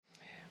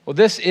Well,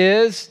 this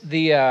is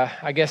the,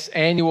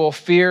 annual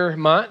fear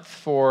month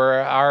for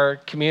our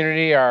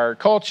community, our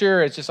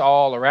culture. It's just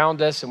all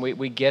around us, and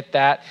we get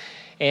that.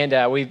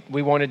 And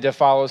we wanted to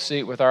follow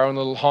suit with our own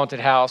little haunted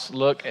house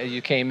look as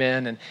you came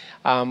in.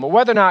 And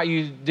whether or not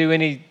you do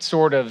any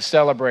sort of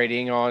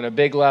celebrating on a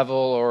big level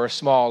or a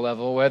small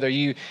level, whether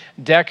you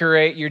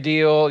decorate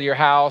your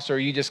house, or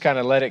you just kind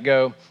of let it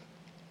go,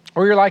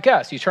 or you're like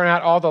us, you turn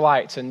out all the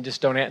lights and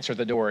just don't answer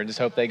the door and just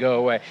hope they go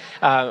away.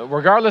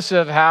 Regardless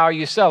of how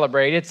you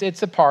celebrate,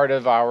 it's a part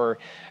of our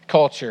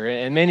culture.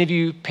 And many of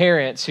you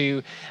parents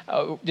who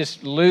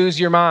just lose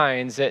your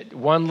minds at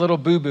one little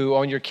boo-boo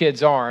on your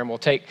kid's arm will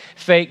take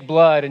fake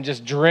blood and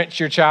just drench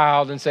your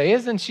child and say,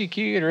 "Isn't she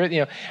cute?"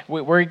 Or,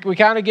 we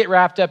kind of get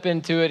wrapped up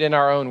into it in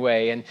our own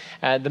way.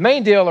 And the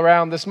main deal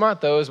around this month,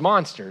 though, is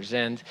monsters.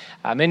 And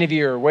many of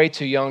you are way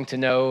too young to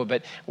know,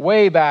 but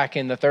way back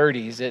in the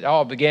 30s, it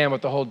all began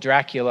with the whole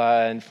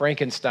Dracula and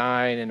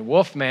Frankenstein and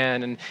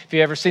Wolfman. And if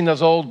you've ever seen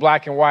those old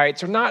black and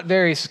whites, they're not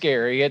very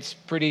scary. It's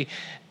pretty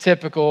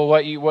typical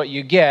what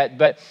you get,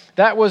 but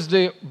that was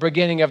the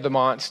beginning of the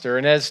monster.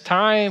 And as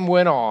time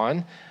went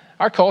on,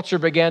 our culture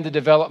began to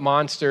develop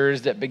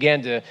monsters that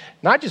began to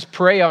not just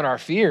prey on our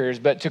fears,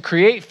 but to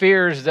create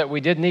fears that we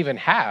didn't even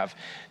have,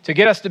 to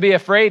get us to be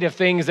afraid of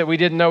things that we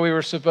didn't know we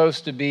were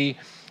supposed to be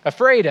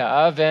afraid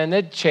of. And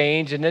it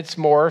changed and it's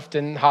morphed,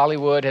 and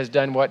Hollywood has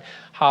done what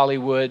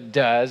Hollywood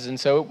does. And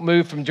so it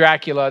moved from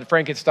Dracula to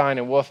Frankenstein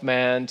and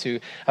Wolfman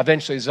to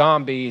eventually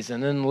zombies,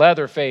 and then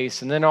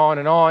Leatherface, and then on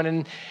and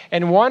on.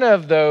 And one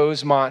of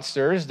those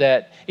monsters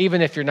that,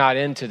 even if you're not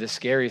into the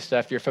scary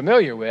stuff, you're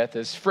familiar with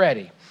is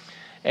Freddy.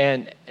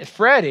 And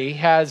Freddy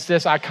has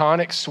this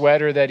iconic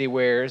sweater that he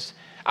wears.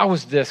 I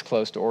was this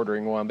close to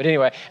ordering one. But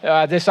anyway,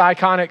 this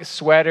iconic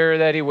sweater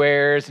that he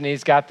wears, and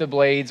he's got the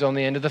blades on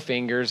the end of the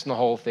fingers and the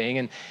whole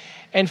thing.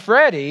 And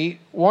Freddy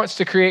wants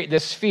to create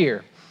this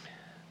fear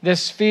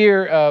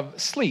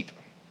of sleep,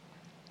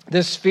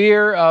 this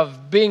fear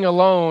of being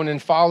alone and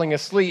falling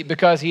asleep,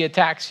 because he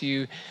attacks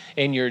you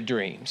in your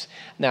dreams.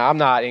 Now, I'm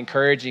not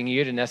encouraging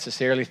you to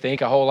necessarily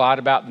think a whole lot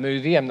about the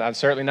movie. I'm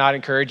certainly not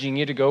encouraging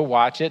you to go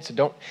watch it, so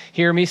don't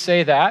hear me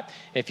say that.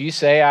 If you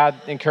say I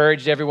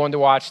encouraged everyone to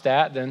watch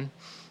that, then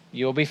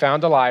you'll be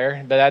found a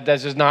liar. But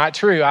that is not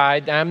true. I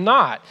am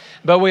not.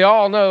 But we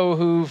all know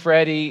who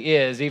Freddy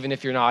is, even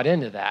if you're not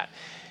into that.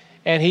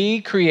 And he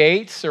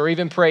creates or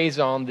even preys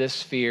on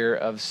this fear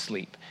of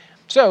sleep.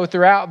 So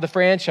throughout the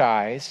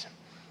franchise,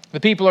 the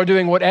people are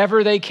doing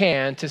whatever they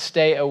can to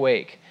stay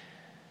awake,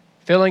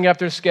 filling up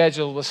their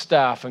schedule with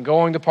stuff and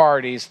going to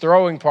parties,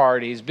 throwing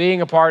parties,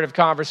 being a part of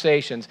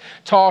conversations,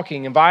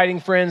 talking, inviting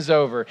friends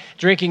over,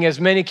 drinking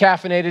as many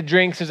caffeinated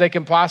drinks as they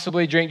can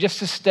possibly drink just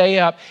to stay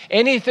up,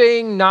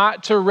 anything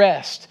not to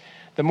rest.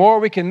 The more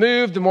we can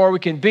move, the more we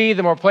can be,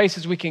 the more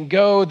places we can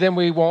go, then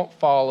we won't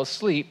fall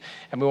asleep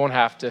and we won't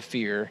have to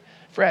fear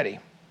Freddy.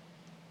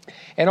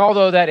 And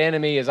although that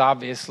enemy is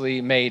obviously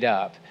made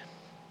up,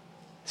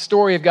 the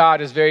story of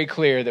God is very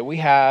clear that we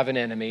have an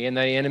enemy, and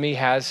the enemy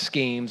has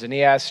schemes and he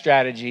has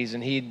strategies,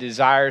 and he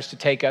desires to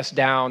take us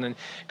down and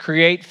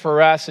create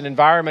for us an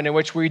environment in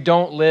which we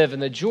don't live in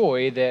the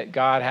joy that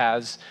God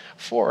has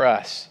for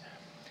us.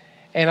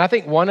 And I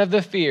think one of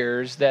the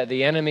fears that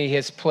the enemy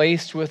has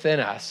placed within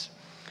us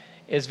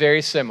is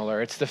very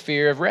similar. It's the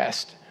fear of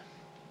rest.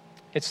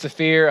 It's the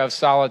fear of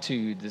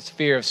solitude. It's the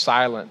fear of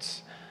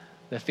silence,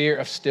 the fear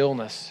of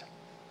stillness.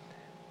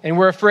 And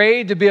we're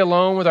afraid to be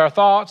alone with our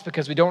thoughts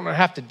because we don't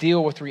have to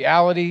deal with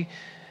reality.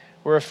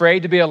 We're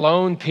afraid to be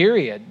alone,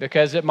 period,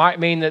 because it might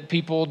mean that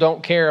people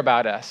don't care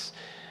about us.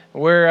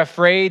 We're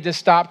afraid to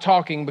stop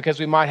talking because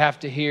we might have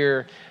to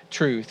hear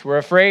truth. We're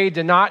afraid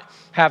to not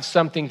have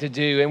something to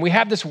do. And we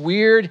have this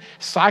weird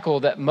cycle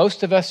that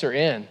most of us are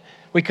in.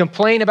 We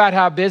complain about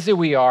how busy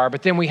we are,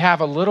 but then we have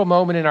a little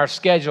moment in our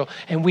schedule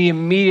and we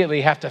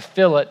immediately have to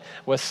fill it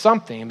with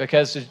something,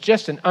 because there's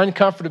just an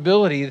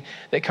uncomfortability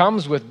that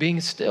comes with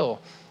being still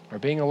or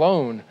being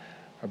alone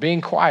or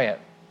being quiet.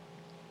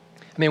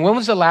 I mean, when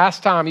was the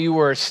last time you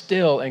were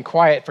still and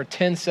quiet for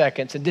 10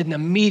 seconds and didn't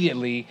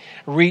immediately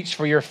reach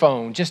for your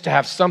phone just to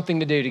have something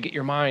to do to get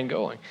your mind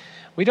going?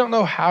 We don't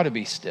know how to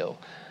be still,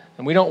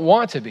 and we don't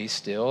want to be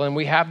still, and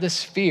we have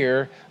this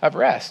fear of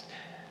rest.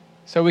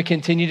 So we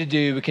continue to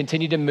do, we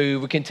continue to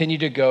move, we continue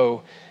to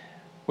go.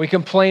 We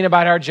complain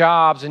about our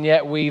jobs, and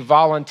yet we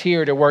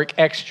volunteer to work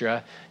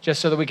extra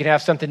just so that we can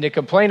have something to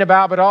complain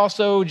about, but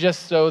also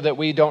just so that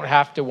we don't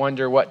have to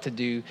wonder what to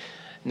do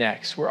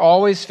next. We're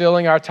always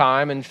filling our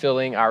time and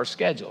filling our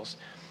schedules.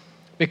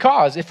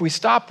 Because if we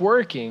stop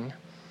working,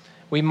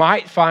 we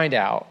might find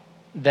out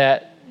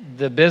that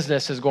the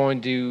business is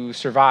going to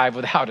survive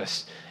without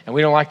us. And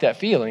we don't like that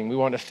feeling. We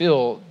want to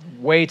feel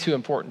way too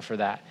important for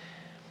that.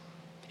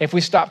 If we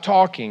stop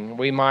talking,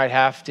 we might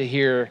have to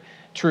hear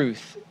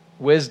truth,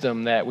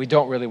 wisdom that we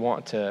don't really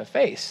want to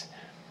face.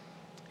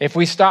 If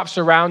we stop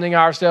surrounding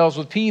ourselves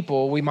with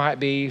people, we might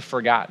be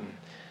forgotten.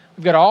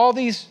 We've got all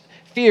these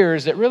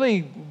fears that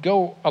really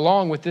go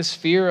along with this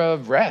fear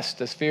of rest,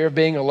 this fear of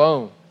being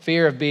alone,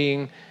 fear of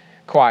being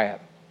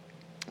quiet.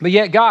 But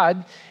yet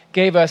God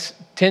gave us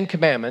 10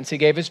 commandments. He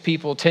gave his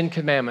people 10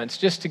 commandments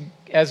just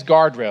as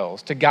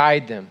guardrails to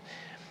guide them.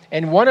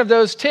 And one of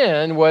those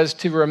 10 was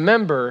to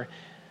remember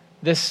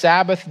this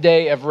Sabbath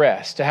day of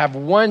rest, to have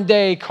one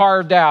day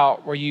carved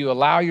out where you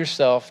allow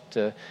yourself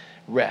to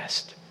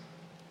rest,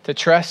 to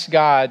trust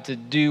God to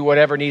do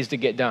whatever needs to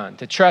get done,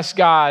 to trust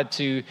God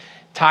to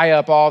tie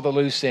up all the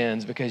loose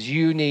ends because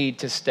you need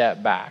to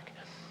step back.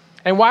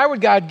 And why would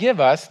God give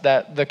us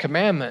the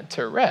commandment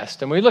to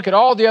rest? And we look at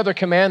all the other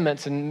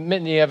commandments, and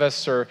many of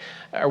us are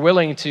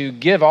willing to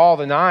give all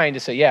the 9 to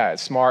say, yeah,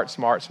 it's smart.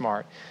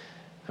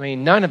 I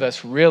mean, none of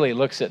us really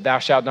looks at thou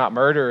shalt not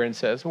murder and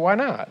says, well, why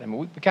not? I mean,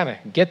 we kind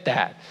of get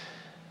that.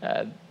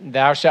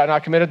 Thou shalt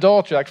not commit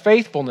adultery, like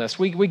faithfulness.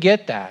 We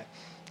get that.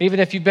 Even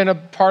if you've been a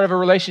part of a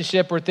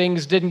relationship where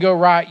things didn't go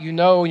right, you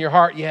know in your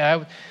heart,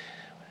 yeah,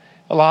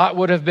 a lot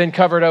would have been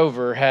covered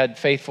over had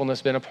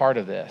faithfulness been a part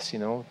of this. You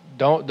know,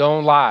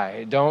 don't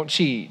lie, don't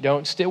cheat,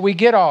 don't steal. We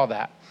get all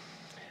that.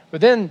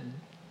 But then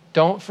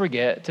don't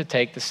forget to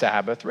take the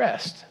Sabbath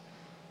rest.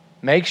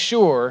 Make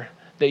sure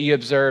that you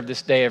observe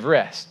this day of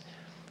rest.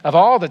 Of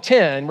all the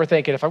 10, we're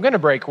thinking, if I'm going to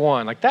break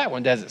one, like that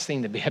one doesn't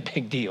seem to be a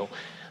big deal.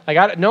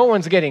 Like no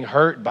one's getting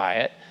hurt by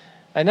it.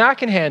 And I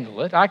can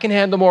handle it. I can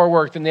handle more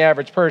work than the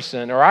average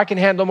person, or I can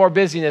handle more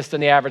busyness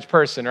than the average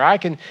person, or I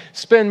can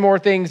spend more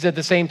things at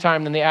the same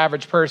time than the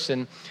average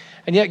person.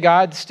 And yet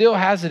God still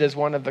has it as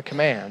one of the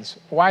commands.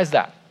 Why is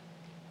that?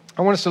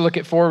 I want us to look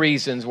at 4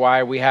 reasons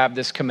why we have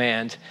this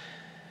command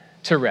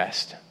to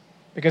rest.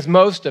 Because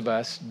most of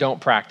us don't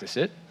practice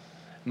it.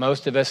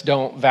 Most of us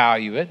don't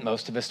value it.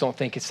 Most of us don't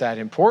think it's that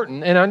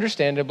important, and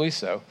understandably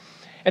so.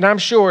 And I'm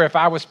sure if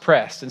I was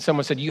pressed and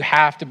someone said, you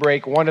have to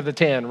break one of the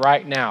 10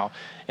 right now,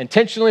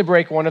 intentionally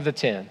break one of the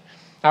 10,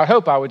 I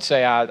hope I would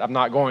say I'm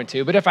not going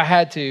to. But if I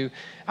had to,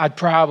 I'd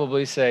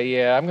probably say,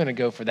 yeah, I'm going to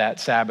go for that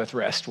Sabbath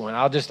rest one.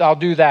 I'll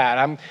do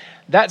that.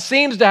 That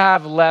seems to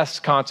have less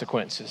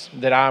consequences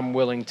that I'm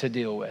willing to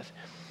deal with.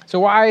 So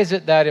why is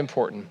it that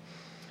important?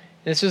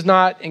 This is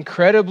not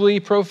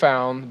incredibly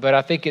profound, but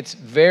I think it's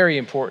very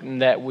important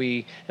that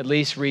we at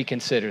least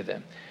reconsider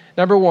them.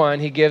 Number 1,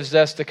 he gives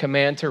us the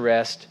command to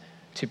rest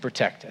to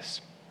protect us.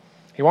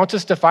 He wants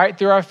us to fight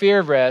through our fear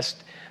of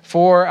rest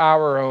for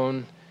our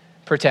own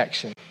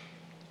protection.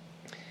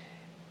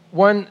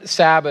 One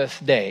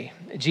Sabbath day,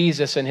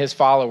 Jesus and his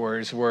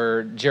followers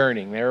were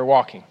journeying. They were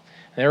walking.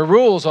 There were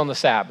rules on the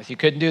Sabbath. You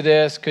couldn't do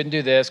this,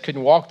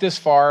 couldn't walk this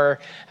far,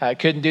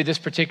 couldn't do this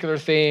particular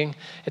thing.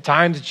 At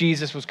times,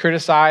 Jesus was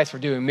criticized for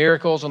doing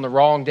miracles on the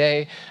wrong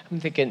day.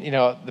 I'm thinking,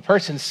 the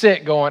person's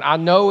sick going, I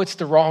know it's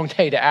the wrong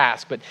day to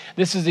ask, but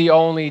this is the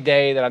only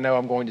day that I know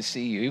I'm going to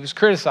see you. He was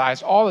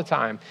criticized all the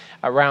time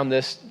around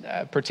this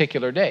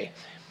particular day.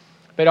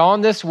 But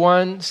on this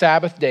one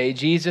Sabbath day,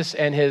 Jesus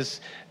and his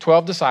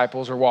 12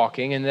 disciples were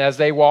walking, and as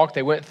they walked,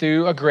 they went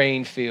through a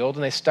grain field,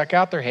 and they stuck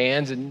out their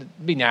hands, and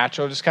it'd be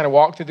natural, just kind of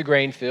walk through the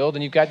grain field,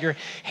 and you've got your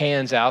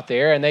hands out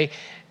there, and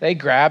they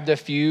grabbed a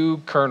few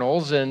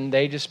kernels, and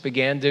they just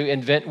began to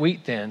invent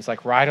wheat thins,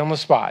 like right on the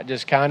spot,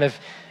 just kind of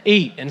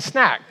eat and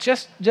snack,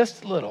 just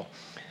a little.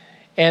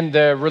 And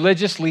the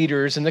religious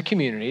leaders in the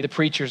community, the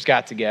preachers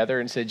got together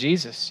and said,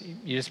 Jesus,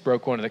 you just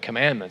broke one of the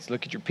commandments.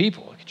 Look at your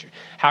people.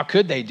 How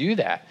could they do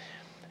that?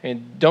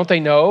 And don't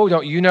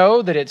you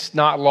know that it's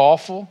not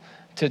lawful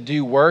to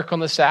do work on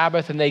the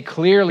Sabbath? And they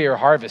clearly are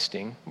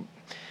harvesting.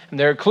 And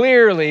they're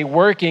clearly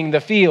working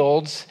the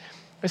fields,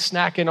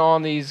 snacking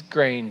on these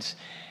grains.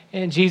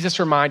 And Jesus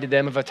reminded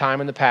them of a time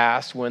in the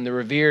past when the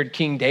revered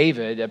King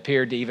David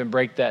appeared to even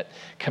break that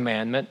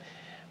commandment.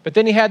 But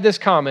then he had this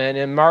comment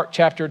in Mark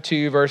chapter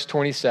 2, verse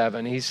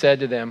 27. He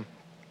said to them,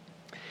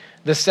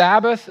 the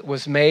Sabbath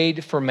was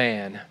made for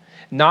man,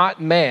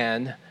 not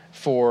man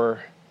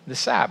for the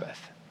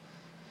Sabbath.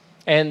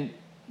 And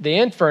the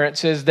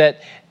inference is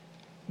that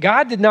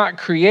God did not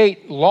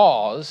create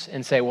laws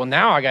and say, well,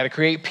 now I got to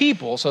create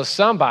people so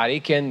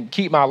somebody can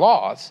keep my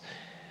laws.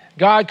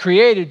 God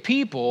created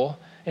people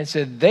and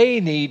said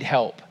they need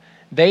help.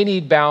 They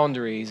need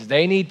boundaries.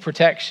 They need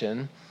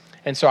protection.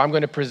 And so I'm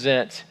going to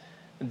present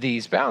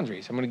these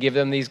boundaries. I'm going to give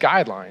them these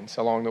guidelines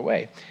along the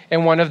way.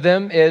 And one of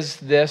them is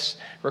this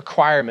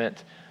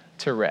requirement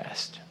to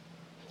rest.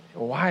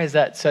 Why is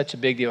that such a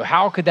big deal?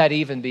 How could that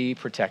even be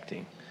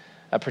protective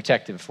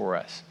for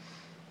us?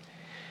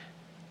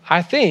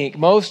 I think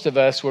most of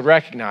us would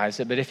recognize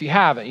it, but if you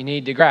haven't, you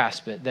need to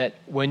grasp it, that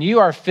when you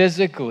are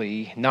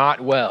physically not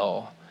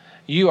well,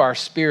 you are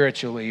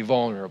spiritually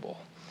vulnerable.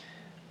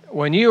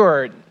 When you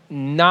are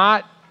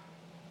not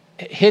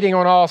hitting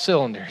on all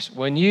cylinders,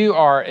 when you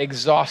are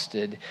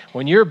exhausted,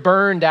 when you're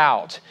burned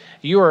out,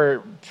 you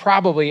are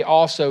probably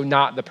also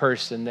not the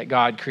person that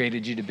God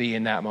created you to be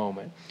in that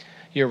moment.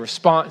 Your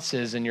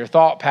responses and your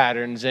thought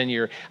patterns and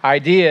your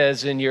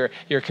ideas and your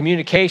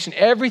communication,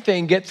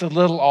 everything gets a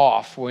little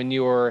off when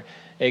you're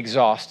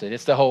exhausted.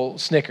 It's the whole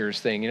Snickers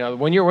thing.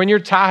 When you're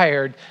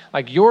tired,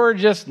 like you're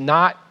just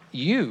not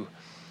you.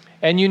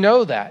 And you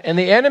know that. And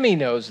the enemy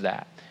knows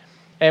that.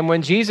 And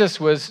when Jesus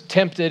was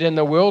tempted in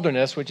the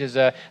wilderness, which is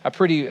a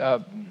pretty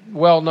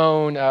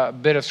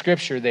well-known bit of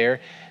scripture there,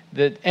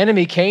 The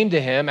enemy came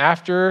to him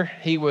after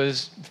he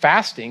was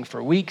fasting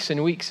for weeks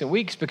and weeks and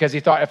weeks because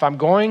he thought, if I'm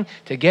going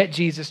to get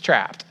Jesus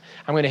trapped,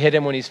 I'm going to hit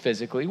him when he's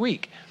physically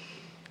weak.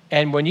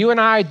 And when you and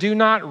I do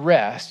not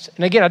rest,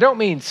 and again, I don't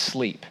mean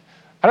sleep.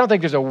 I don't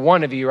think there's a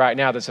one of you right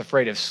now that's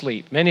afraid of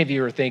sleep. Many of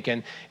you are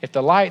thinking, if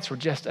the lights were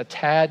just a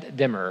tad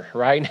dimmer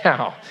right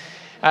now.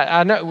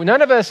 I know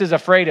none of us is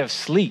afraid of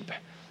sleep.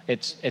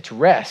 It's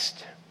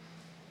rest.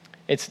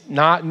 It's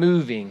not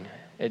moving.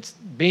 It's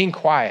being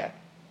quiet.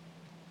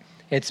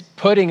 It's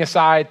putting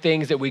aside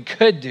things that we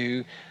could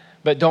do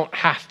but don't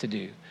have to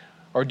do,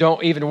 or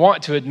don't even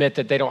want to admit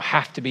that they don't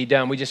have to be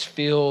done. We just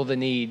feel the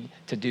need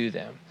to do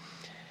them.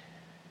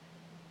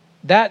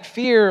 That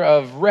fear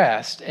of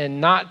rest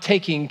and not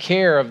taking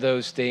care of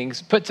those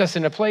things puts us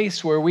in a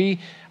place where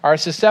we are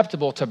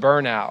susceptible to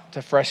burnout,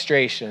 to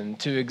frustration,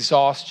 to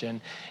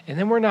exhaustion, and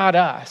then we're not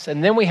us.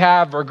 And then we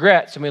have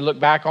regrets, and we look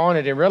back on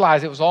it and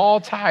realize it was all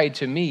tied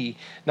to me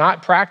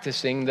not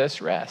practicing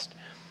this rest.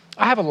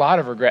 I have a lot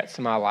of regrets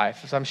in my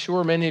life, as I'm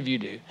sure many of you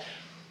do.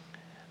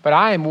 But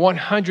I am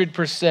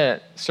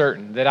 100%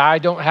 certain that I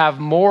don't have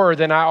more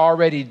than I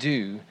already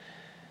do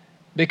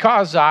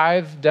because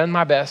I've done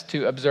my best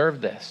to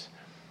observe this.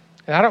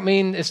 And I don't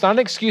mean, it's not an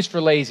excuse for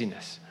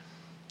laziness.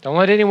 Don't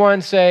let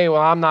anyone say,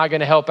 well, I'm not going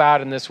to help out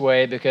in this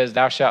way because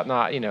thou shalt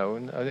not,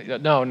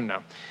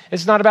 No.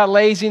 It's not about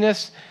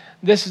laziness.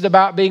 This is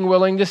about being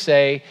willing to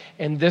say,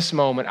 in this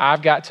moment,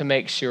 I've got to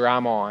make sure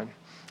I'm on.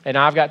 And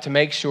I've got to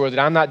make sure that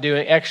I'm not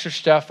doing extra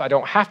stuff I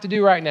don't have to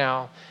do right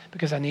now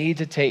because I need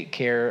to take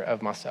care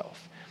of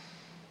myself.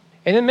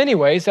 And in many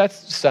ways,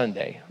 that's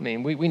Sunday. I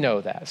mean, we know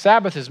that.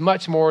 Sabbath is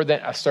much more than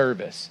a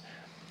service.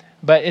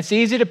 But it's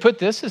easy to put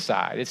this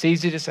aside. It's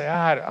easy to say,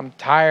 I'm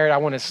tired, I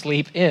want to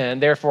sleep in,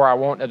 therefore I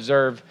won't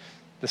observe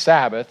the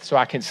Sabbath so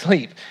I can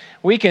sleep.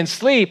 We can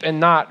sleep and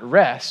not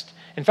rest.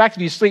 In fact,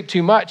 if you sleep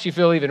too much, you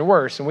feel even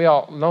worse, and we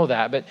all know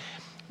that. But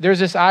there's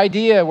this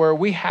idea where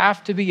we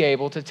have to be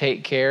able to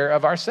take care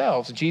of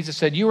ourselves. Jesus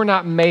said, you were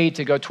not made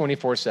to go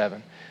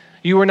 24/7.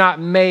 You were not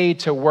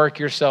made to work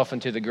yourself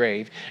into the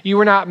grave. You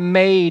were not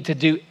made to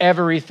do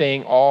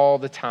everything all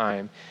the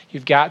time.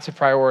 You've got to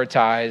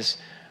prioritize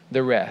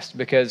the rest,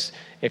 because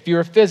if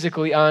you're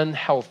physically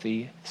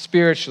unhealthy,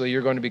 spiritually,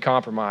 you're going to be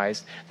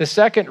compromised. The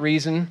second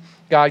reason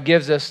God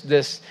gives us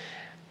this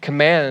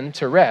command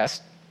to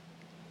rest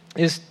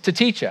is to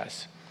teach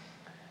us.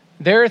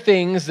 There are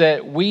things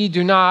that we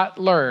do not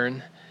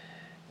learn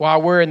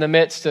while we're in the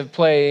midst of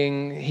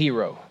playing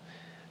hero,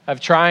 of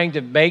trying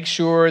to make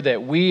sure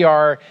that we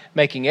are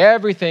making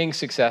everything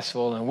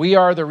successful and we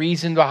are the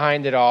reason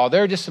behind it all.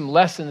 There are just some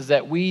lessons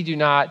that we do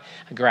not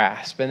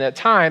grasp. And at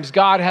times,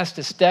 God has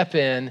to step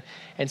in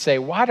and say,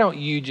 why don't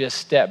you just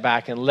step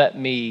back and let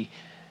me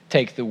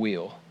take the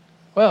wheel?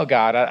 Well,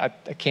 God, I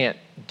can't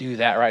do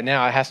that right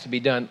now. It has to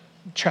be done.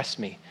 Trust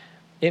me,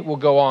 it will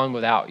go on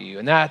without you.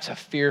 And that's a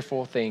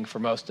fearful thing for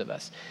most of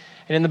us.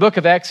 And in the book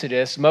of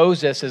Exodus,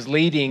 Moses is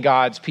leading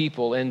God's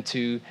people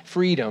into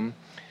freedom.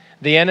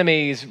 The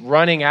enemy's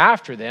running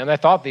after them. They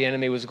thought the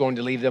enemy was going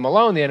to leave them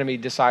alone. The enemy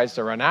decides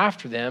to run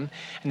after them.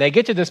 And they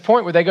get to this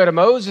point where they go to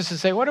Moses and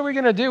say, what are we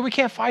going to do? We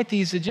can't fight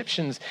these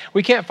Egyptians.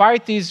 We can't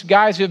fight these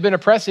guys who have been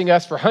oppressing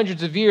us for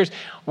hundreds of years.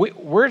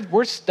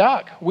 We're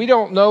stuck. We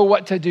don't know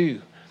what to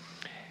do.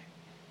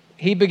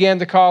 He began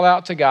to call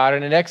out to God.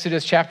 And in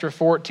Exodus chapter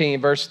 14,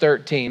 verse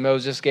 13,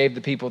 Moses gave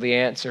the people the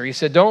answer. He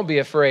said, don't be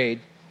afraid.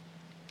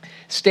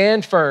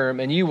 Stand firm,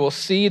 and you will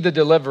see the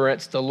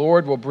deliverance the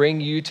Lord will bring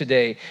you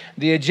today.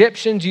 The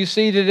Egyptians you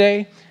see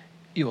today,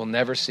 you will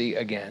never see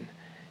again.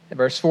 In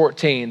verse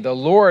 14, the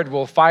Lord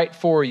will fight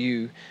for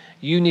you.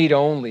 You need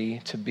only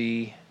to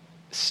be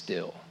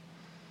still.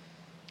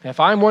 If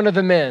I'm one of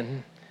the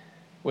men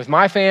with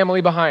my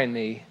family behind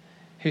me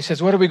who says,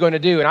 what are we going to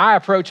do? And I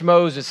approach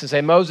Moses and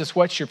say, Moses,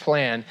 what's your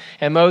plan?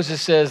 And Moses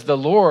says, the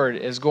Lord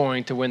is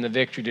going to win the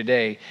victory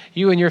today.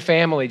 You and your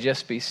family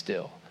just be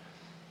still.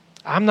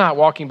 I'm not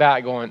walking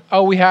back going,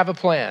 oh, we have a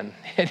plan.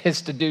 It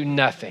is to do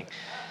nothing.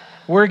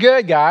 We're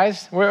good,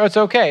 guys. It's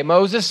okay.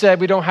 Moses said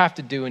we don't have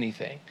to do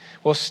anything.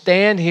 We'll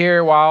stand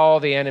here while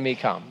the enemy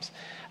comes.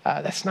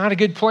 That's not a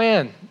good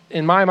plan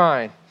in my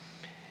mind.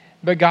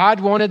 But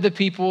God wanted the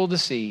people to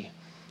see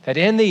that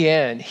in the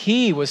end,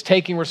 he was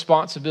taking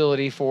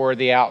responsibility for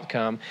the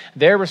outcome.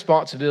 Their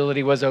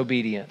responsibility was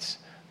obedience,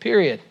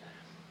 period.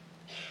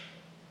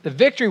 The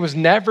victory was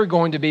never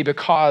going to be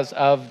because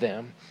of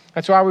them.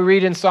 That's why we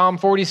read in Psalm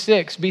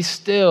 46, be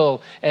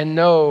still and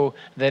know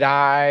that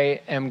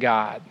I am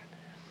God.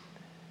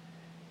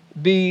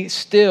 Be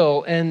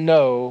still and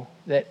know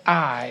that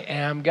I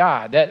am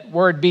God. That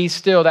word be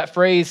still, that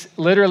phrase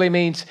literally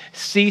means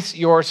cease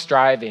your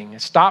striving.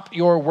 Stop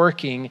your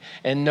working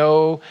and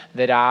know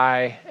that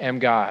I am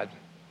God.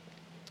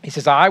 He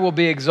says, I will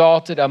be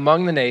exalted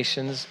among the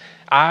nations.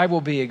 I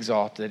will be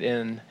exalted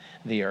in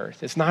the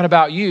earth. It's not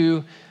about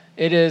you.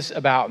 It is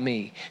about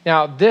me.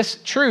 Now, this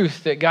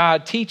truth that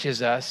God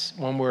teaches us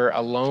when we're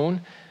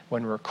alone,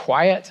 when we're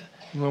quiet,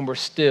 and when we're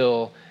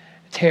still,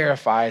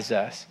 terrifies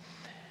us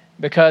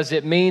because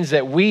it means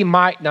that we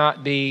might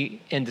not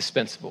be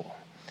indispensable.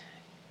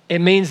 It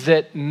means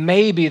that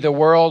maybe the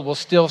world will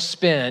still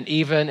spin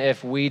even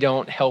if we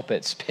don't help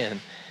it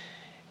spin.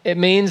 It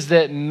means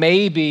that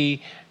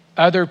maybe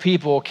other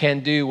people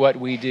can do what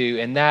we do,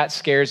 and that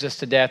scares us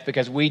to death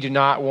because we do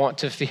not want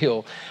to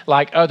feel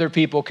like other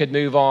people could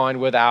move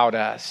on without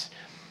us.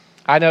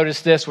 I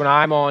notice this when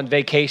I'm on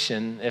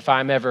vacation, if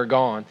I'm ever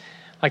gone.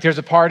 Like there's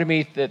a part of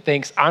me that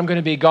thinks I'm going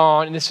to be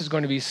gone and this is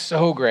going to be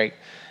so great,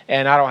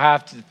 and I don't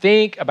have to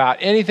think about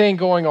anything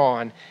going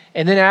on.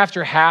 And then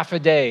after half a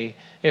day,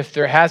 if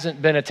there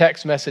hasn't been a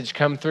text message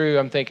come through,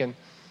 I'm thinking,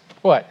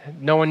 what?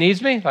 No one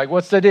needs me? Like,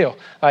 what's the deal?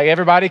 Like,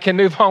 everybody can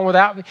move on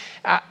without me?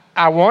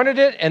 I wanted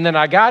it, and then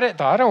I got it.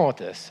 Thought, I don't want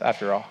this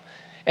after all.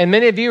 And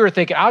many of you are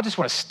thinking, I just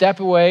want to step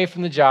away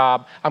from the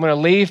job. I'm going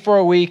to leave for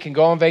a week and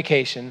go on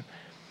vacation.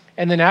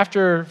 And then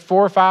after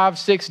 4, 5,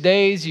 6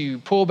 days, you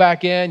pull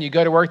back in, you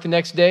go to work the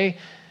next day,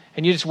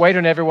 and you just wait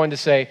on everyone to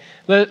say,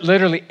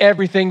 literally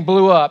everything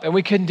blew up, and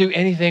we couldn't do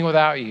anything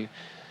without you.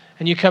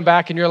 And you come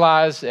back and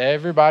realize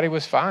everybody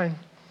was fine.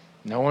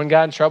 No one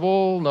got in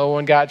trouble. No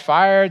one got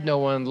fired. No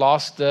one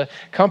lost the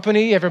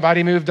company.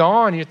 Everybody moved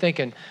on. You're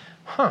thinking,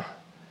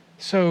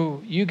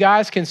 so you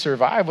guys can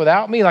survive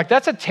without me? Like,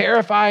 that's a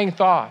terrifying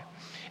thought.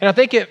 And I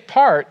think in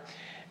part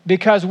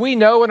because we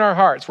know in our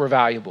hearts we're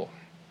valuable.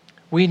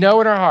 We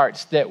know in our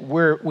hearts that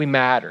we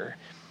matter.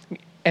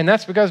 And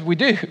that's because we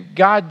do.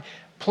 God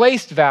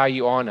placed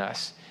value on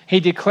us. He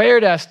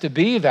declared us to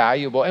be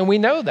valuable, and we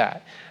know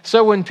that.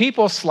 So when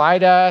people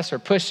slight us or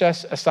push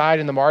us aside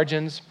in the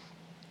margins,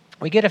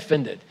 we get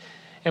offended,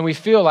 and we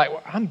feel like,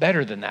 well, I'm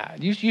better than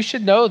that. You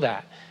should know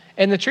that.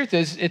 And the truth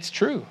is, it's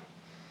true.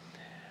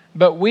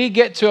 But we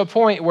get to a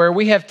point where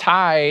we have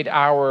tied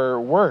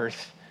our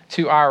worth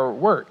to our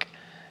work,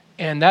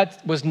 and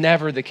that was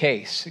never the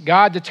case.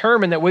 God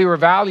determined that we were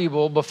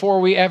valuable before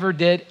we ever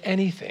did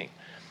anything.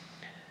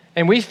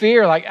 And we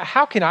fear, like,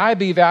 how can I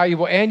be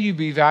valuable and you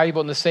be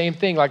valuable in the same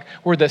thing? Like,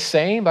 we're the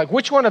same? Like,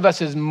 which one of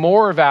us is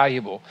more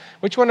valuable?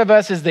 Which one of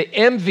us is the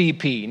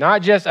MVP?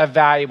 Not just a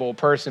valuable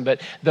person, but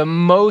the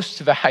most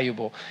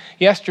valuable.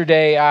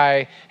 Yesterday,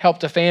 I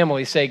helped a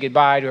family say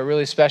goodbye to a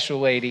really special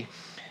lady.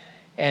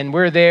 And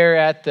we're there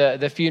at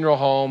the funeral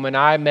home, and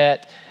I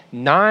met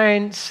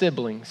 9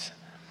 siblings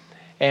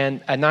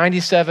and a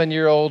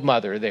 97-year-old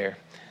mother there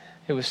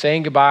who was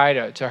saying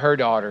goodbye to her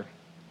daughter.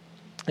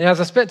 And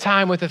as I spent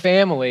time with the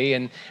family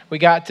and we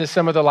got to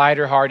some of the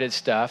lighter-hearted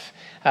stuff,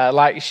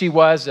 like she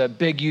was a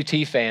big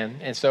UT fan,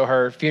 and so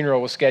her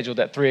funeral was scheduled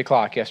at 3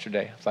 o'clock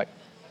yesterday. It's like,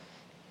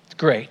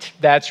 great.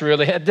 That's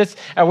really,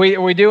 are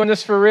we doing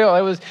this for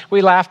real?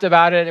 We laughed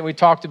about it and we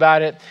talked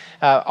about it.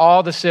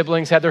 All the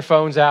siblings had their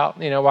phones out,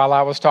 while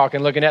I was talking,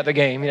 looking at the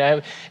game.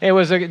 It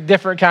was a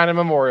different kind of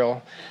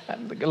memorial. I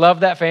love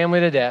that family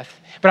to death.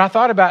 But I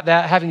thought about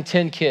that, having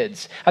 10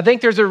 kids. I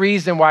think there's a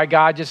reason why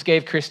God just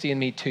gave Christy and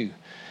me 2.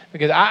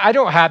 Because I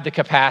don't have the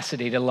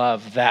capacity to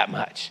love that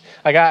much.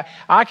 Like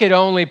I could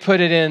only put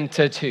it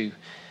into 2.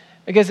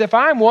 Because if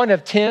I'm one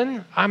of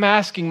 10, I'm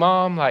asking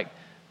Mom, like,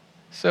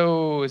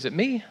 so is it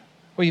me?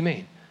 What do you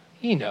mean?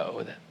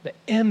 The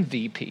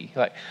MVP.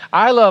 Like,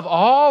 I love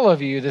all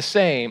of you the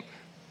same.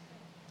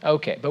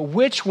 Okay, but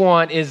which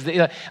one is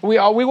we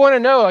want to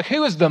know, like,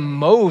 who is the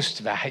most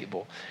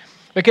valuable?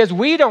 Because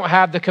we don't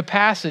have the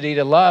capacity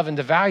to love and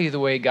to value the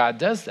way God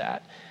does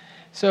that.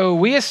 So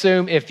we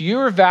assume if you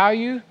have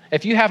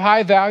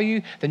high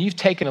value, then you've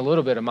taken a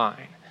little bit of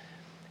mine.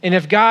 And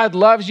if God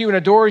loves you and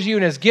adores you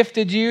and has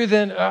gifted you,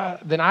 then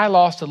I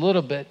lost a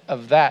little bit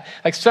of that.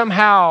 Like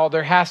somehow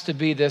there has to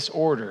be this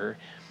order.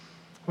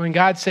 When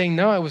God's saying,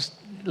 no,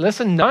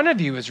 listen, none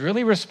of you is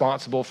really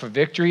responsible for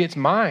victory. It's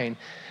mine.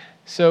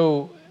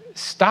 So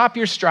stop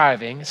your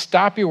striving,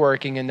 stop your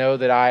working, and know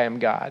that I am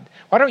God.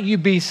 Why don't you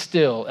be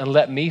still and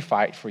let me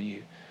fight for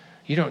you?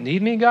 You don't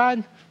need me,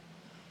 God?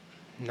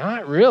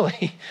 Not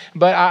really,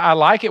 but I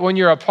like it when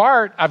you're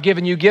apart. I've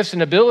given you gifts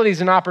and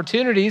abilities and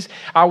opportunities.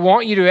 I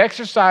want you to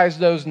exercise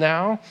those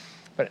now,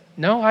 but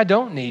no, I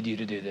don't need you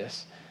to do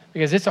this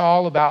because it's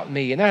all about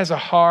me. And that is a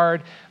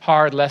hard,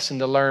 hard lesson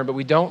to learn, but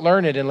we don't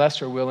learn it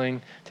unless we're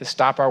willing to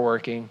stop our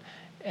working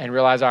and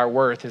realize our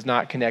worth is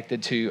not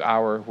connected to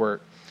our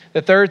work.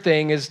 The third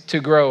thing is to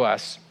grow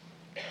us.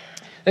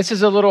 This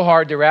is a little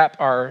hard to wrap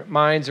our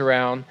minds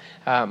around,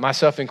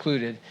 myself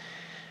included.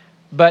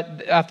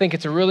 But I think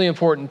it's a really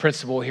important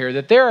principle here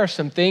that there are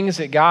some things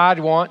that God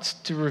wants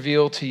to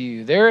reveal to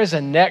you. There is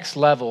a next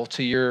level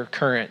to your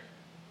current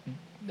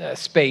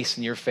space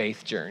in your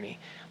faith journey.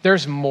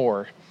 There's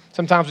more.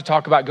 Sometimes we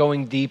talk about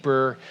going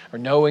deeper or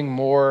knowing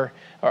more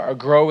or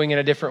growing in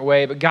a different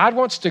way. But God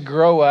wants to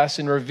grow us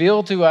and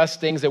reveal to us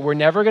things that we're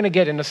never going to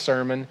get in a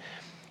sermon.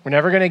 We're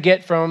never going to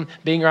get from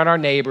being around our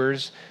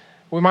neighbors.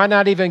 We might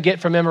not even get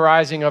from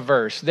memorizing a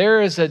verse.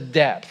 There is a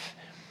depth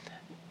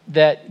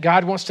that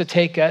God wants to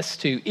take us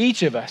to,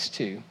 each of us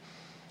to,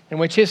 in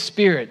which his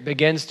Spirit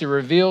begins to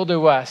reveal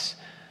to us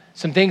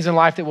some things in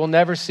life that we'll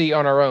never see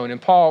on our own. And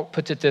Paul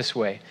puts it this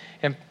way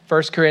in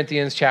 1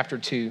 Corinthians chapter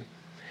 2.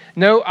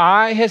 No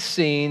eye has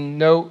seen,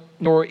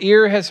 nor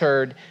ear has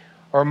heard,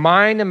 or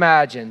mind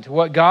imagined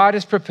what God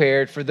has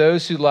prepared for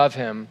those who love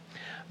him.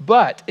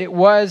 But it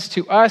was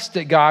to us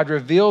that God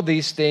revealed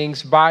these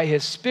things by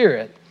his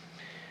Spirit.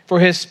 For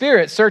his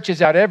Spirit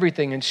searches out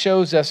everything and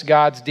shows us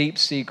God's deep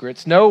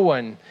secrets. No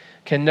one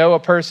can know a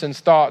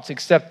person's thoughts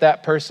except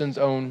that person's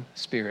own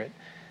spirit.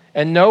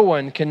 And no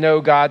one can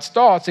know God's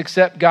thoughts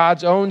except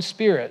God's own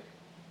Spirit.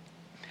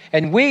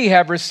 And we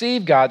have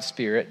received God's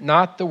Spirit,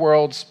 not the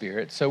world's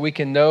spirit, so we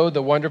can know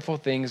the wonderful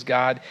things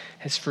God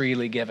has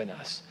freely given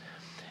us.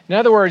 In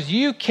other words,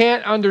 you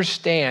can't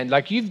understand.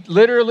 Like, you've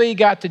literally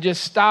got to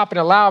just stop and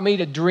allow me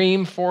to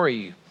dream for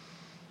you.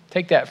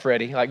 Take that,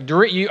 Freddie.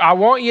 I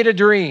want you to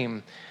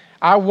dream.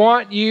 I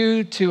want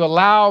you to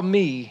allow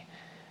me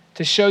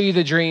to show you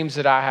the dreams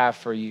that I have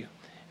for you.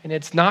 And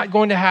it's not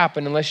going to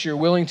happen unless you're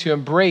willing to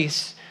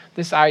embrace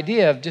this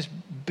idea of just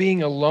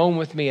being alone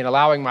with me and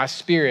allowing my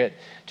Spirit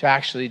to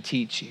actually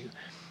teach you.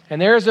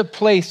 And there is a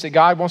place that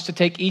God wants to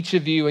take each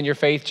of you in your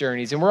faith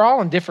journeys. And we're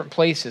all in different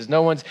places.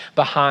 No one's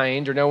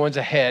behind or no one's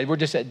ahead. We're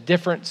just at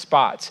different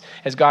spots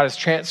as God is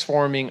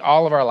transforming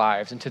all of our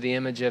lives into the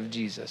image of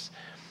Jesus.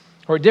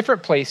 We're at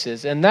different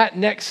places. And that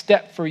next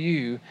step for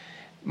you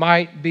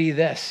might be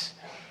this,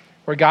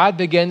 where God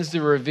begins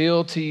to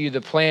reveal to you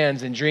the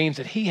plans and dreams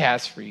that he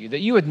has for you, that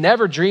you would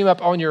never dream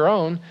up on your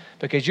own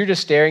because you're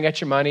just staring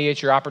at your money,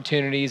 at your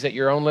opportunities, at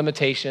your own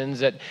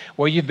limitations, at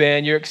where you've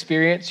been, your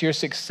experience, your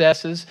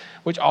successes,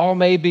 which all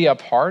may be a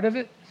part of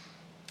it,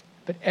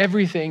 but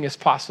everything is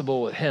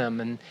possible with him.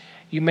 And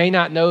you may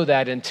not know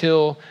that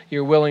until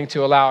you're willing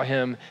to allow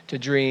him to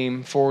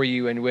dream for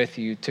you and with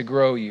you, to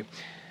grow you.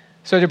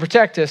 So to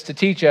protect us, to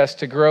teach us,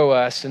 to grow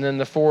us, and then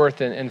the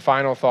fourth and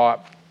final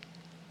thought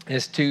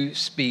is to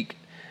speak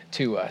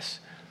to us.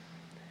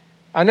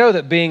 I know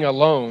that being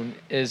alone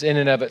is in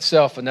and of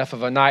itself enough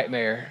of a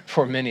nightmare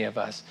for many of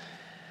us.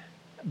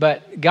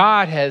 But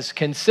God has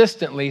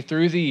consistently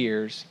through the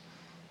years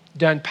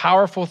done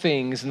powerful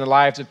things in the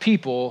lives of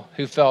people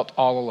who felt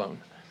all alone.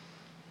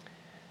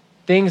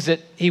 Things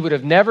that he would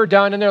have never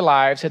done in their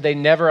lives had they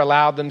never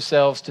allowed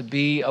themselves to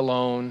be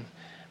alone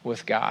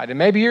with God. And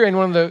maybe you're in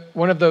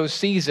one of those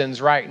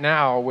seasons right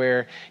now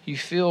where you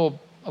feel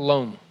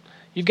alone.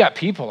 You've got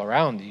people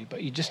around you,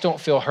 but you just don't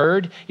feel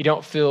heard. You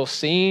don't feel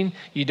seen.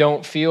 You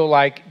don't feel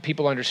like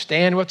people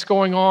understand what's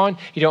going on.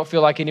 You don't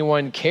feel like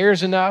anyone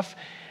cares enough.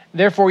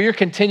 Therefore, you're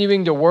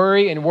continuing to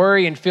worry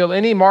and fill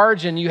any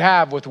margin you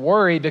have with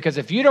worry, because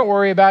if you don't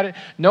worry about it,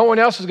 no one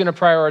else is going to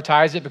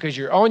prioritize it because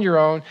you're on your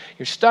own.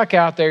 You're stuck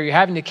out there. You're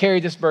having to carry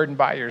this burden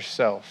by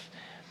yourself.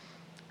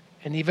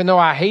 And even though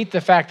I hate the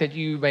fact that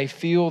you may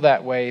feel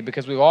that way,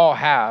 because we all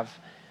have,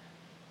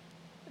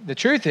 the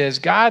truth is,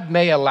 God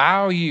may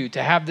allow you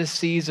to have this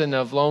season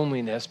of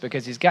loneliness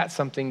because he's got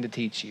something to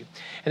teach you.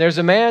 And there's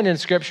a man in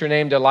Scripture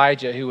named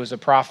Elijah who was a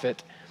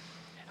prophet.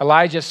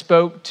 Elijah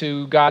spoke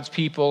to God's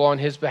people on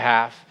his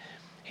behalf.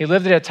 He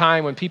lived at a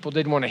time when people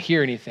didn't want to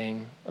hear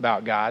anything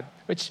about God,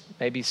 which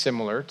may be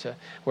similar to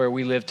where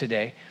we live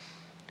today.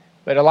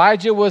 But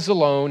Elijah was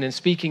alone and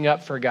speaking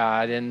up for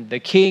God. And the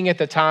king at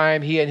the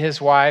time, he and his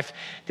wife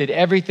did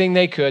everything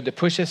they could to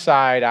push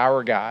aside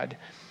our God.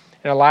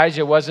 And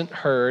Elijah wasn't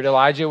heard.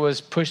 Elijah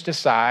was pushed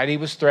aside. He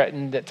was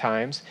threatened at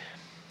times.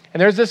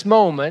 And there's this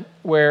moment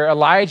where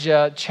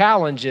Elijah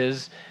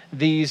challenges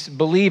these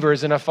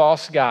believers in a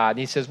false God. And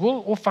he says,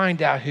 we'll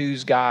find out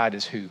whose God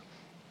is who.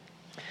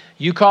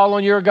 You call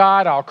on your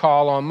God, I'll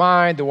call on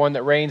mine. The one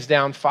that rains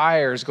down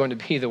fire is going to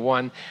be the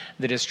one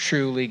that is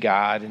truly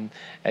God. And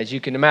as you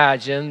can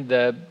imagine,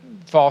 the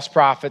false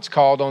prophets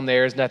called on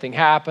theirs. Nothing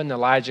happened.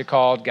 Elijah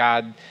called.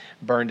 God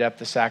burned up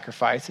the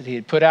sacrifice that he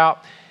had put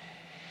out.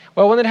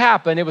 Well, when it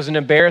happened, it was an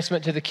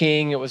embarrassment to the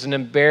king. It was an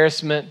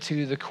embarrassment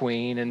to the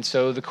queen. And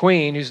so the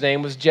queen, whose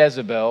name was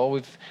Jezebel,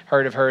 we've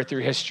heard of her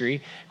through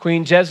history,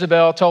 Queen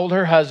Jezebel told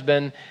her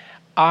husband,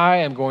 I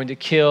am going to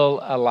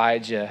kill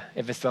Elijah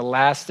if it's the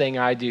last thing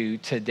I do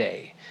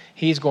today.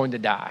 He's going to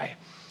die.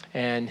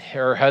 And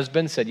her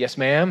husband said, yes,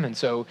 ma'am. And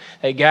so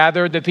they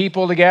gathered the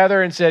people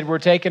together and said, we're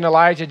taking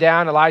Elijah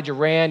down. Elijah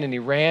ran and he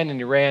ran and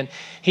he ran.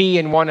 He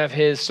and one of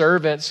his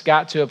servants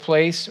got to a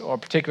place or a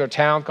particular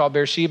town called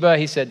Beersheba.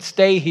 He said,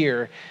 stay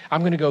here.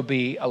 I'm going to go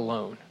be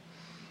alone.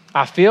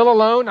 I feel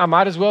alone. I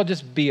might as well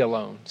just be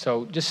alone.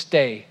 So just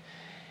stay.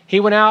 He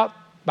went out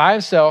by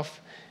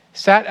himself,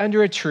 sat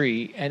under a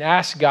tree and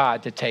asked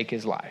God to take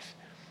his life.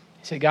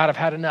 He said, God, I've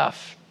had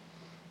enough.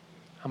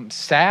 I'm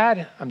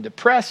sad. I'm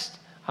depressed.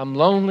 I'm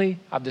lonely,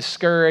 I'm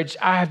discouraged.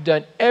 I have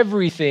done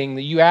everything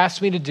that you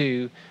asked me to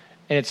do,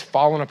 and it's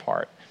fallen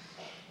apart.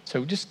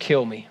 So just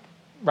kill me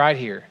right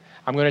here.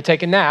 I'm going to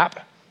take a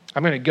nap.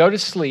 I'm going to go to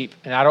sleep,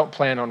 and I don't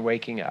plan on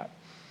waking up.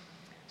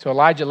 So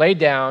Elijah laid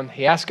down.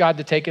 He asked God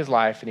to take his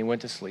life, and he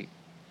went to sleep.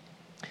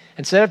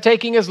 Instead of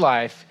taking his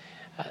life,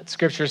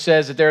 Scripture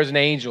says that there was an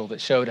angel that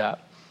showed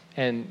up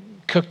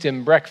and cooked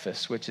him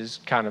breakfast, which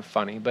is kind of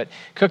funny, but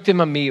cooked him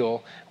a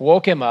meal,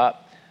 woke him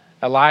up.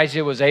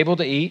 Elijah was able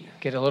to eat,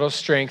 get a little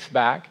strength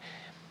back.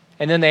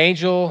 And then the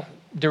angel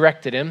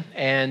directed him,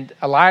 and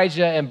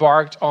Elijah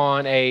embarked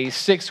on a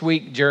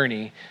 6-week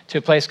journey to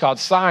a place called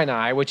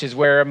Sinai, which is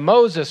where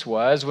Moses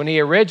was when he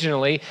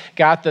originally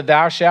got the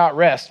thou shalt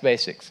rest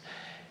basics.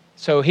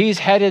 So he's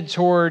headed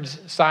towards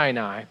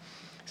Sinai.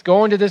 He's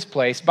going to this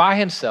place by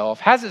himself,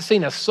 hasn't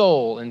seen a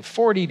soul in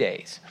 40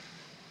 days.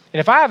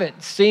 And if I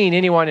haven't seen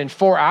anyone in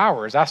 4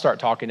 hours, I start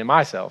talking to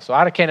myself. So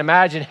I can't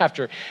imagine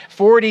after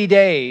 40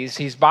 days,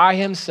 he's by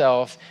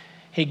himself.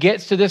 He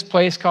gets to this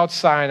place called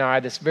Sinai,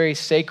 this very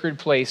sacred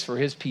place for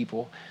his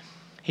people.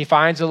 He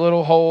finds a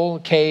little hole,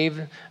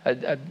 cave,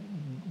 a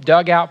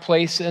dugout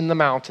place in the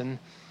mountain,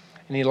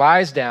 and he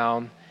lies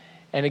down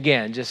and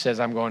again just says,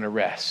 I'm going to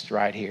rest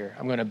right here.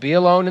 I'm going to be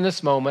alone in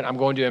this moment. I'm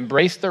going to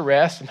embrace the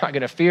rest. I'm not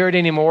going to fear it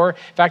anymore.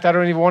 In fact, I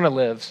don't even want to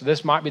live, so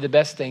this might be the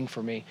best thing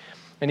for me.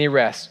 And he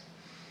rests.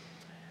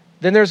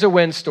 Then there's a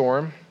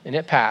windstorm, and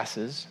it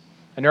passes,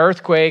 an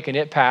earthquake, and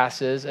it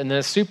passes, and then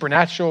a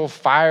supernatural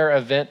fire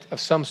event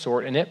of some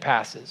sort, and it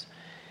passes.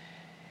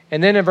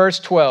 And then in verse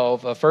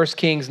 12 of 1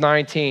 Kings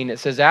 19, it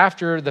says,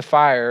 after the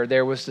fire,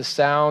 there was the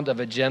sound of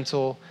a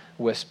gentle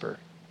whisper.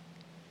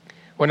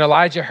 When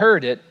Elijah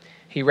heard it,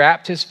 he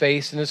wrapped his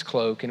face in his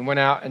cloak and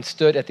went out and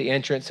stood at the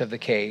entrance of the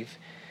cave.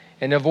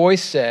 And a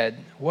voice said,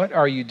 what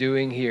are you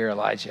doing here,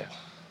 Elijah?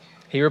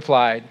 He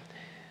replied,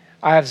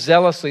 I have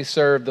zealously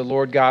served the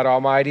Lord God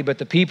Almighty, but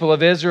the people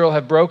of Israel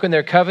have broken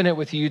their covenant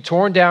with you,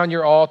 torn down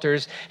your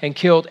altars, and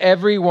killed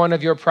every one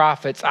of your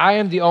prophets. I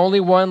am the only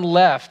one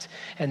left,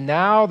 and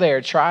now they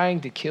are trying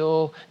to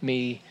kill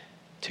me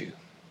too.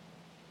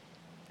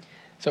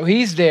 So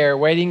he's there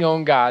waiting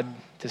on God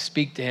to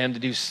speak to him, to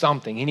do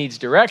something. He needs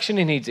direction.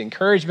 He needs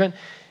encouragement.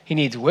 He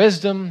needs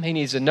wisdom. He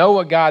needs to know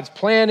what God's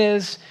plan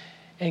is,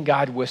 and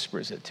God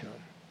whispers it to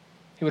him.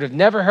 He would have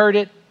never heard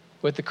it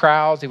with the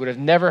crowds. He would have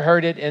never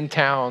heard it in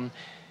town.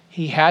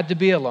 He had to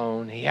be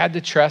alone. He had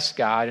to trust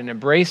God and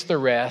embrace the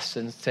rest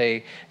and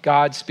say,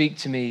 God, speak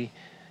to me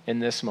in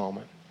this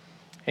moment.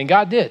 And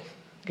God did.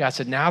 God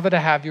said, now that I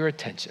have your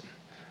attention,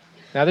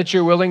 now that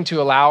you're willing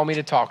to allow me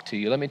to talk to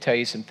you, let me tell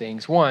you some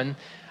things. One,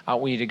 I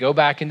want you to go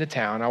back into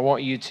town. I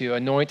want you to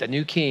anoint a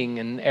new king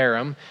in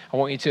Aram. I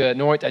want you to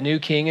anoint a new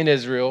king in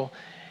Israel.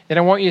 Then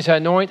I want you to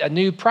anoint a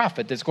new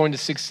prophet that's going to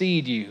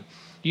succeed you.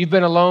 You've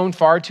been alone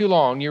far too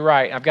long. You're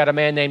right. I've got a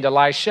man named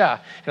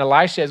Elisha. And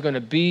Elisha is going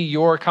to be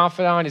your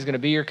confidant. He's going to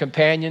be your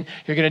companion.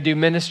 You're going to do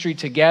ministry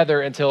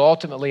together until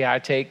ultimately I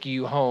take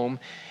you home.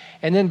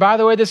 And then, by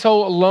the way, this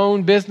whole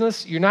alone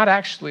business, you're not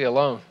actually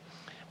alone.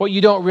 What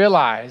you don't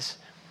realize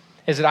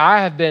is that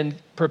I have been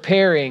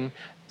preparing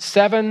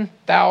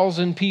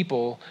 7,000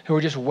 people who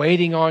are just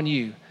waiting on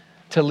you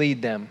to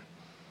lead them.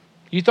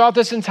 You thought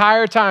this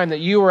entire time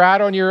that you were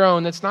out on your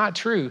own. That's not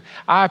true.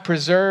 I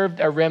preserved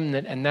a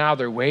remnant, and now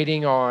they're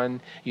waiting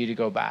on you to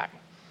go back.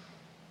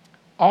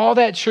 All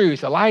that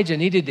truth Elijah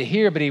needed to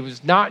hear, but he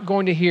was not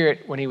going to hear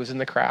it when he was in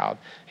the crowd.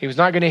 He was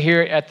not going to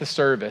hear it at the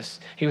service.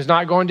 He was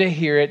not going to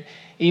hear it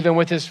even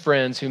with his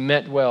friends who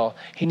meant well.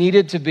 He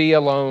needed to be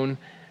alone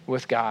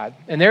with God.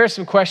 And there are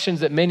some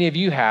questions that many of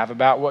you have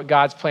about what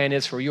God's plan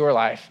is for your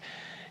life.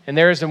 And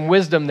there is some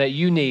wisdom that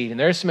you need, and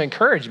there's some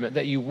encouragement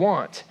that you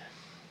want.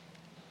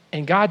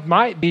 And God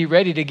might be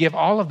ready to give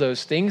all of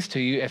those things to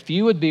you if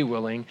you would be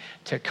willing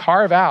to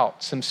carve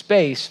out some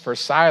space for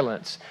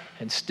silence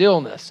and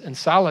stillness and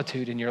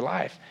solitude in your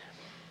life.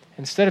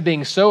 Instead of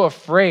being so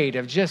afraid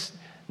of just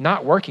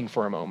not working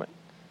for a moment,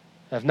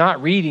 of not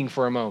reading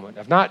for a moment,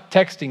 of not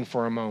texting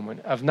for a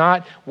moment, of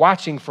not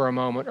watching for a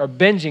moment or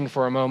binging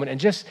for a moment, and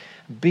just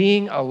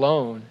being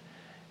alone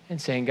and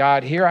saying,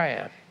 God, here I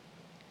am.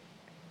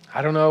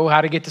 I don't know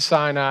how to get to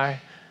Sinai.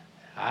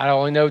 I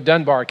only know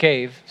Dunbar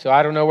Cave, so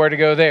I don't know where to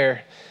go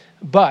there.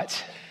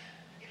 But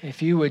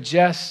if you would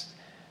just,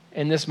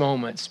 in this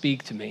moment,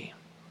 speak to me,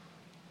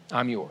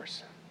 I'm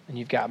yours, and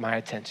you've got my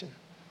attention.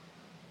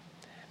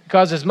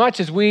 Because as much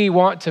as we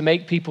want to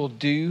make people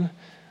do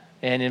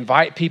and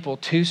invite people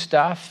to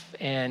stuff,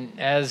 and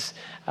as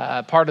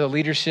part of the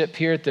leadership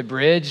here at the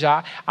Bridge,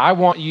 I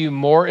want you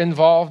more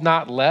involved,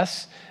 not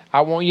less. I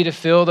want you to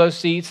fill those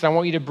seats, and I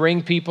want you to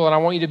bring people, and I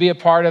want you to be a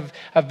part of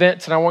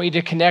events, and I want you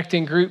to connect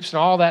in groups and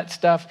all that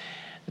stuff.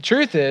 The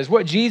truth is,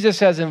 what Jesus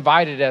has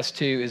invited us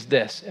to is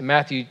this, in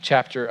Matthew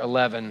chapter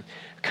 11.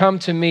 Come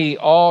to me,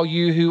 all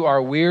you who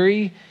are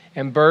weary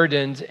and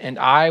burdened, and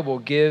I will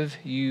give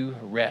you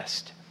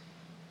rest.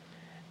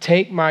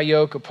 Take my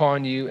yoke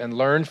upon you and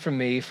learn from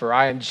me, for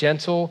I am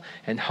gentle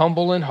and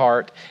humble in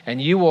heart,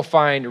 and you will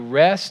find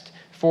rest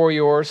for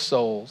your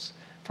souls.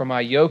 For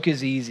my yoke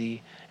is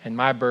easy and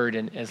my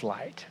burden is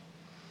light.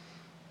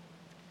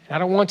 I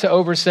don't want to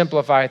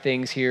oversimplify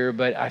things here,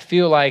 but I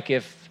feel like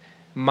if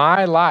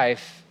my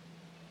life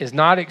is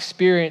not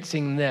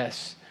experiencing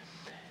this,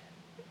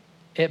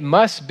 it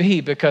must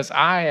be because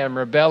I am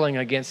rebelling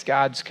against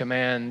God's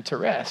command to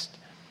rest.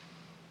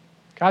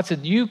 God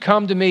said, you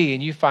come to me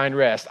and you find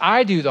rest.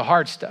 I do the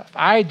hard stuff.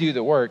 I do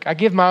the work. I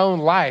give my own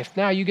life.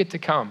 Now you get to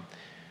come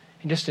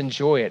and just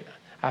enjoy it.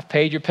 I've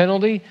paid your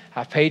penalty.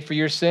 I've paid for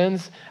your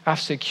sins. I've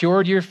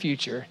secured your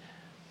future.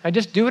 I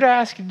just do what I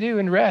ask you to do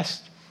and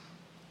rest.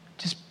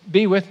 Just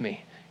be with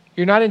me.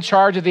 You're not in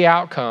charge of the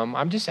outcome.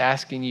 I'm just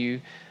asking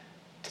you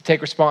to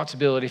take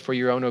responsibility for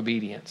your own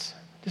obedience.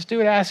 Just do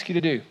what I ask you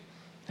to do.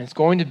 And it's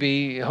going to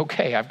be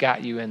okay. I've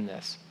got you in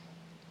this.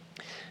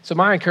 So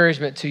my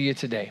encouragement to you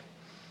today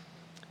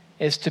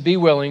is to be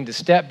willing to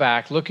step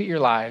back, look at your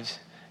lives,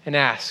 and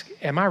ask,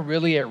 am I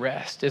really at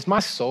rest? Is my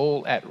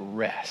soul at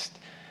rest?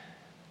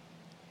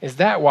 Is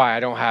that why I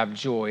don't have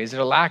joy? Is it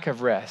a lack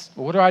of rest?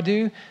 Well, what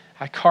do?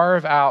 I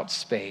carve out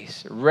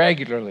space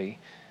regularly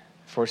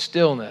for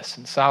stillness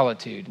and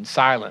solitude and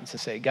silence and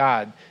say,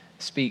 God,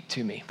 speak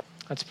to me.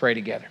 Let's pray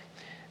together.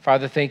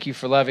 Father, thank you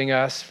for loving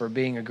us, for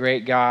being a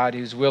great God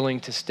who's willing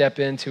to step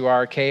into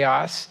our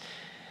chaos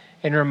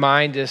and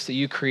remind us that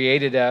you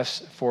created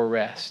us for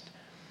rest,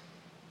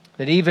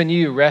 that even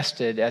you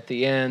rested at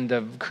the end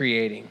of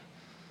creating.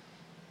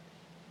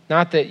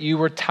 Not that you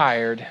were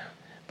tired,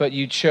 but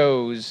you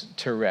chose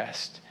to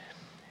rest,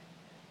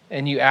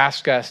 and you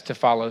ask us to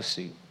follow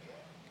suit.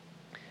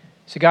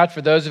 So God,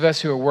 for those of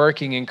us who are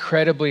working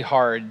incredibly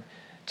hard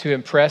to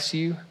impress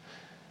you,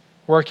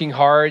 working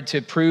hard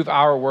to prove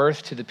our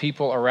worth to the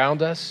people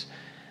around us,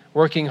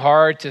 working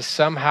hard to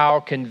somehow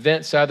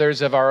convince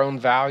others of our own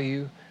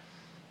value,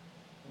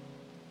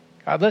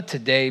 God, let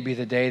today be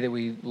the day that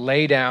we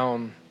lay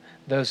down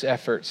those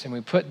efforts and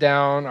we put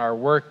down our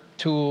work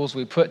tools,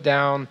 we put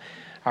down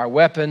our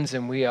weapons,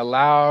 and we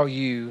allow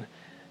you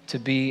to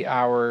be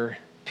our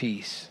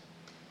peace.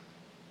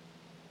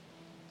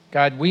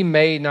 God, we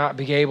may not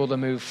be able to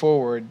move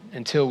forward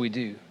until we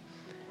do.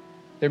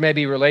 There may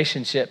be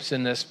relationships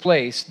in this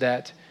place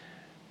that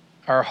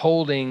are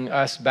holding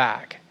us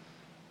back.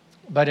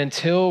 But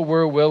until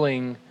we're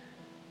willing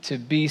to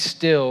be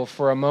still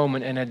for a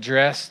moment and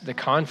address the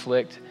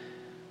conflict,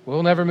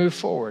 we'll never move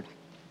forward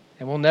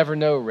and we'll never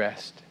know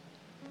rest.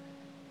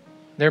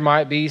 There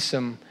might be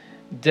some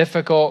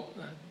difficult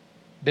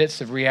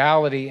bits of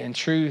reality and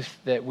truth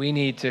that we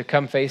need to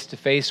come face to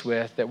face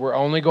with, that we're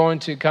only going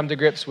to come to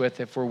grips with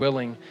if we're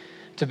willing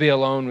to be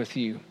alone with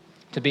you,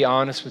 to be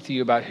honest with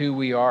you about who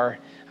we are,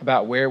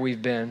 about where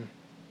we've been.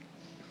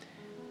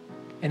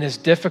 And as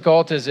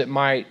difficult as it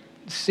might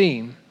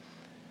seem,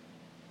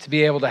 to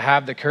be able to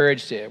have the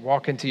courage to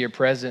walk into your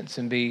presence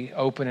and be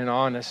open and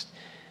honest.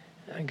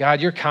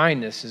 God, your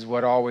kindness is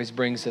what always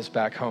brings us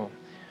back home.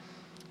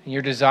 And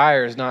your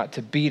desire is not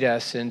to beat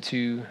us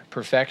into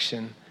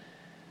perfection,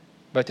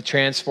 but to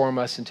transform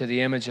us into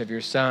the image of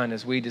your Son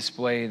as we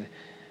display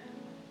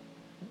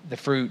the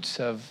fruits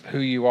of who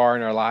you are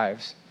in our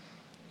lives.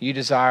 You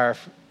desire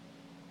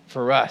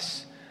for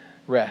us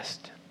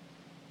rest.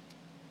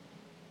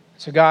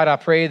 So God, I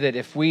pray that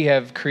if we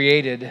have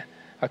created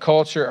a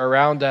culture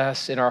around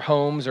us in our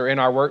homes or in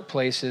our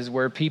workplaces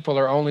where people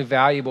are only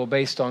valuable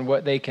based on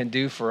what they can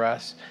do for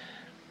us,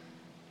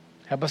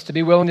 help us to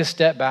be willing to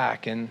step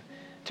back and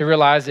to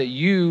realize that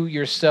you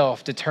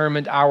yourself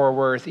determined our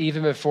worth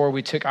even before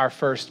we took our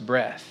first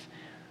breath.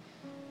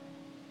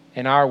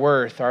 And our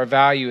worth, our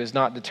value is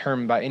not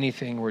determined by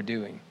anything we're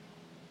doing.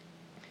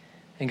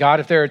 And God,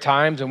 if there are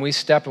times when we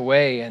step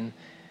away and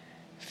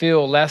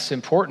feel less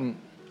important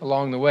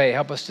along the way,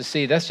 help us to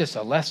see that's just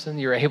a lesson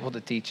you're able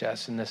to teach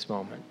us in this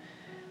moment,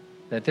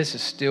 that this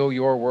is still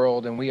your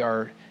world and we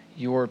are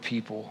your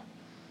people.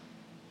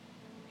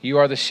 You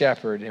are the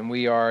shepherd and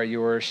we are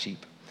your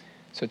sheep.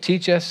 So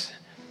teach us,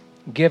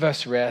 give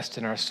us rest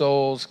in our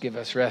souls, give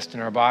us rest in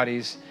our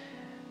bodies,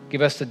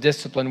 give us the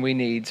discipline we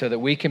need so that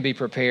we can be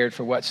prepared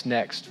for what's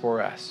next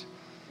for us.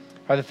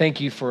 Father,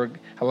 thank you for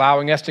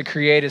allowing us to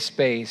create a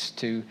space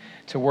to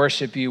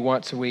worship you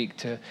once a week,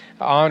 to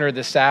honor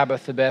the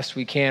Sabbath the best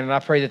we can. And I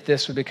pray that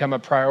this would become a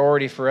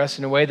priority for us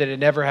in a way that it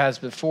never has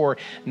before,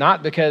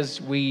 not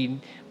because we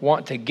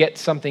want to get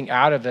something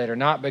out of it or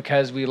not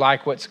because we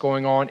like what's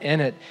going on in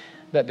it,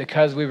 but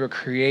because we were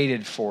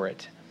created for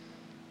it.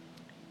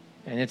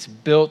 And it's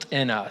built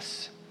in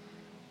us.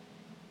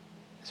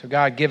 So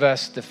God, give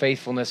us the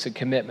faithfulness and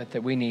commitment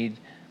that we need.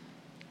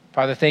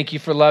 Father, thank you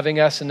for loving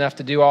us enough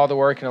to do all the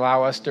work and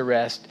allow us to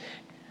rest.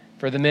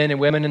 For the men and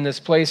women in this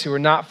place who are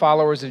not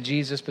followers of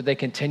Jesus, but they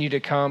continue to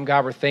come,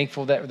 God, we're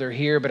thankful that they're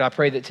here, but I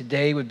pray that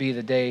today would be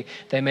the day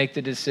they make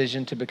the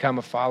decision to become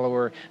a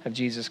follower of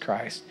Jesus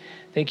Christ.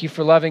 Thank you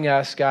for loving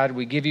us, God.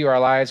 We give you our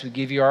lives. We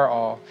give you our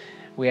all.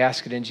 We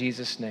ask it in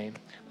Jesus' name.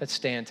 Let's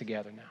stand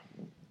together now.